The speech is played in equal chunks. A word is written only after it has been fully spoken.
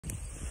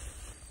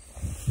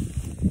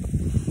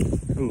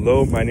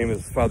Hello, my name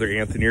is Father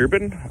Anthony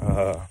Urban.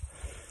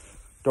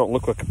 Don't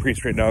look like a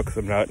priest right now because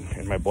I'm not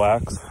in my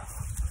blacks.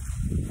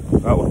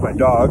 I'm out with my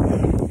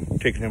dog,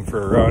 taking him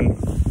for a run,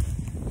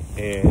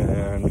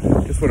 and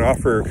just want to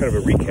offer kind of a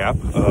recap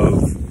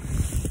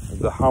of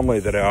the homily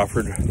that I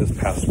offered this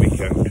past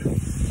weekend.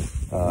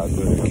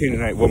 The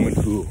Canaanite woman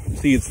who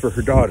pleads for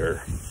her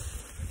daughter.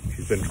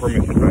 She's been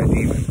tormented by a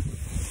demon.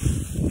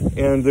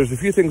 And there's a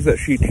few things that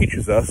she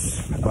teaches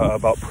us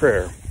about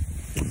prayer.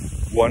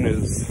 One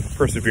is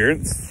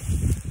perseverance,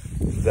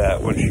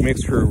 that when she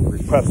makes her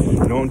request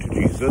known to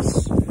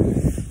Jesus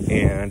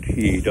and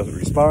he doesn't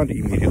respond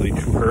immediately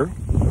to her,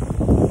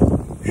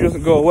 she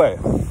doesn't go away.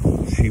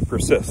 She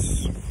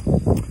persists.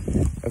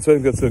 And so I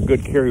think that's a good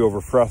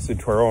carryover for us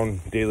into our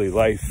own daily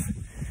life,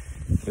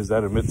 is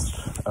that amidst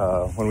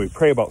when we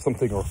pray about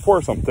something or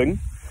for something,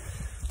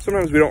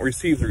 sometimes we don't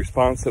receive the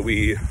response that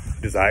we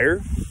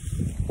desire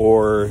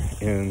or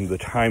in the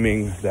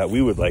timing that we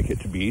would like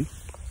it to be.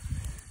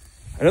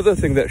 Another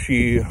thing that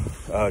she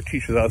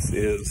teaches us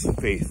is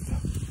faith.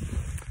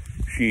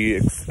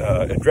 She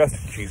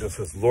addressed Jesus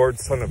as Lord,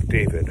 Son of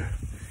David.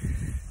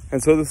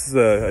 And so this is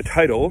a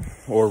title,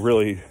 or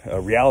really a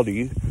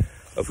reality,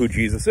 of who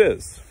Jesus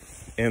is.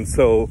 And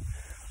so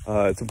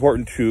it's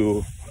important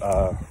to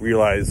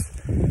realize,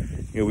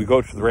 we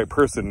go to the right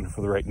person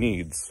for the right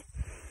needs.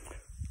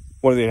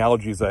 One of the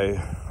analogies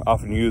I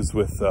often use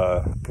with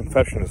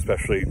confession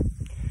especially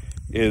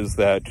is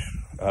that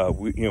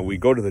we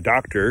go to the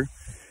doctor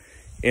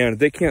and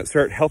they can't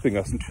start helping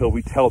us until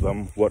we tell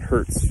them what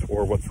hurts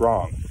or what's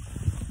wrong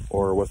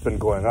or what's been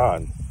going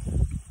on.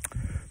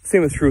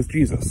 Same is true with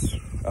Jesus.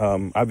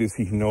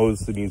 Obviously, he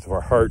knows the needs of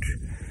our heart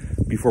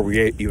before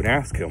we even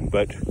ask him,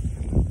 but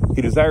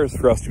he desires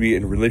for us to be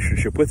in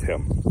relationship with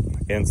him.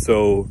 And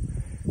so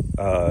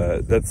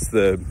that's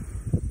I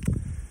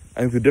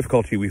think the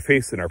difficulty we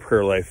face in our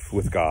prayer life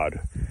with God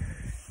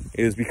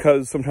is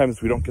because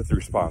sometimes we don't get the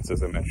response,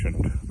 as I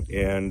mentioned.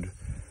 And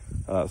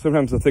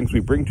sometimes the things we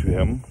bring to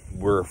him,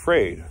 we're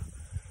afraid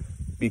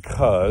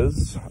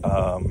because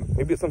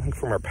maybe it's something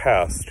from our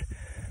past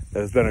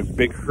that has been a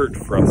big hurt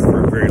for us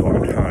for a very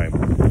long time.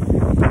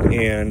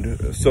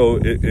 And so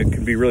it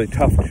can be really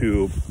tough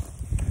to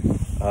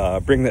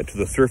bring that to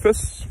the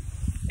surface.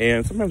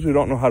 And sometimes we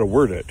don't know how to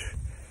word it,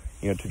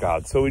 to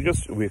God. So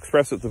we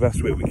express it the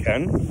best way we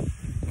can.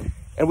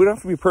 And we don't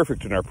have to be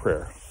perfect in our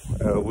prayer.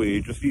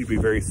 We just need to be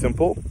very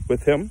simple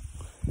with him.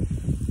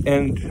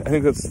 And I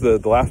think that's the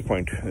last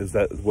point, is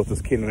that what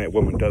this Canaanite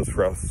woman does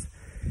for us.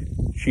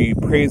 She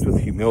prays with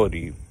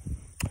humility.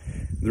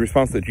 The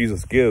response that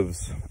Jesus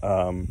gives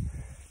kind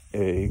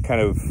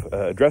of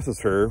addresses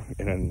her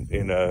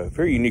in a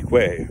very unique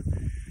way,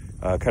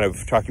 kind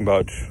of talking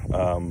about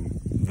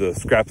the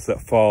scraps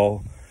that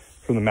fall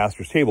from the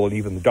master's table, and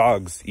even the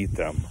dogs eat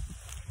them.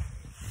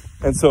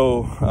 And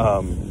so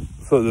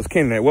this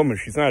Canaanite woman,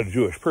 she's not a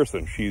Jewish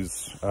person.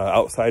 She's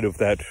outside of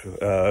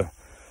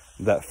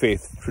that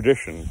faith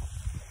tradition.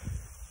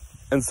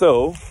 And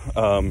so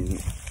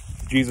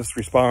Jesus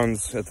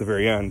responds at the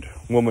very end,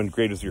 "Woman,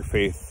 great is your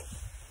faith.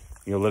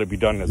 Let it be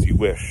done as you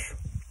wish."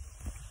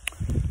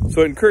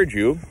 So I encourage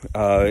you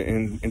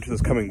into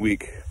this coming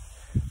week,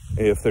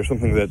 if there's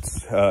something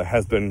that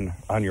has been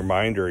on your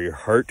mind or your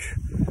heart,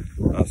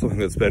 something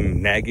that's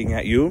been nagging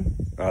at you,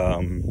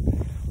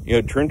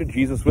 turn to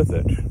Jesus with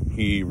it.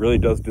 He really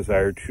does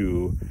desire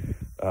to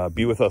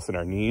be with us in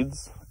our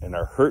needs, in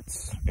our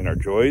hurts, in our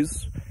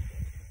joys.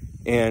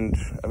 And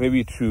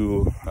maybe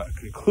to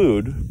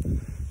conclude,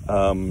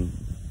 in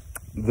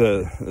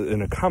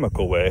a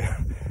comical way,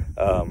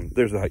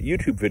 there's a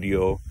YouTube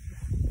video.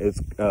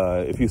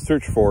 If you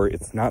search for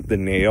 "It's Not the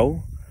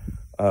Nail,"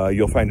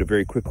 you'll find it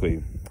very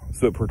quickly.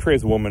 So it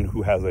portrays a woman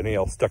who has a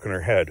nail stuck in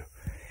her head,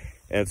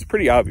 and it's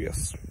pretty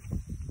obvious.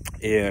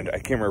 And I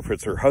can't remember if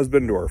it's her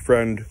husband or a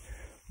friend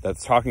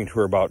that's talking to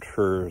her about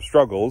her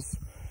struggles,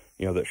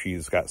 that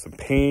she's got some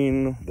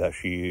pain, that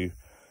she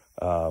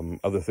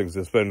other things.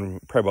 It's been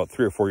probably about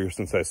 3 or 4 years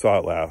since I saw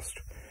it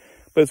last,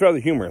 but it's rather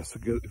humorous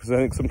because I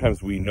think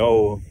sometimes we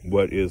know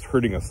what is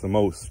hurting us the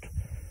most,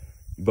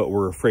 but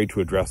we're afraid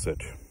to address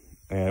it.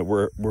 And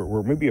we're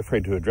maybe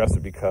afraid to address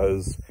it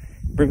because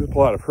it brings up a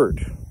lot of hurt,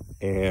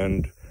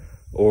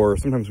 or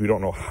sometimes we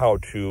don't know how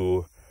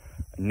to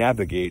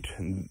navigate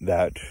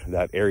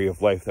that area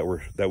of life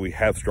that we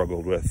have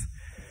struggled with.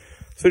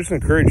 So I just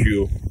encourage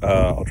you,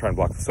 I'll try and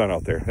block the sun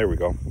out there. There we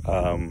go.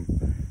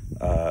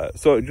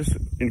 So just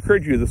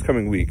encourage you this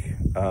coming week.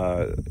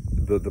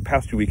 The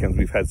past 2 weekends,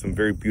 we've had some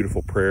very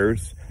beautiful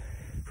prayers.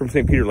 From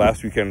St. Peter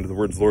last weekend, the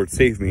words, "Lord,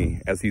 save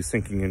me," as he's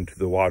sinking into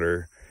the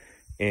water.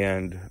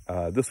 And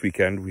this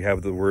weekend, we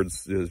have the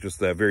words, just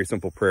that very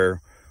simple prayer,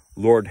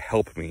 "Lord,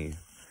 help me."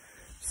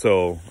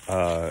 So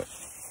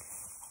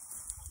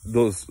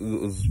those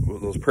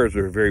prayers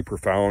are very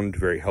profound,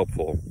 very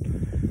helpful.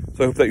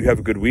 So I hope that you have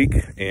a good week,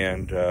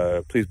 and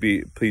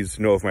please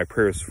know of my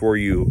prayers for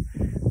you,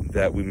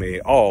 that we may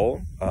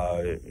all,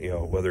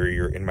 whether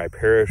you're in my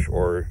parish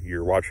or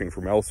you're watching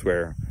from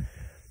elsewhere,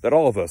 that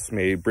all of us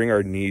may bring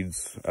our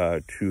needs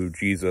to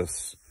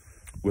Jesus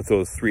with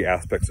those three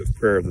aspects of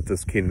prayer that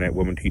this Canaanite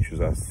woman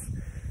teaches us: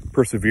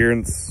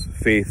 perseverance,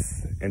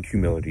 faith, and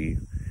humility.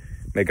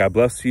 May God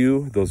bless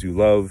you, those you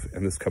love,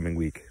 in this coming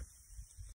week.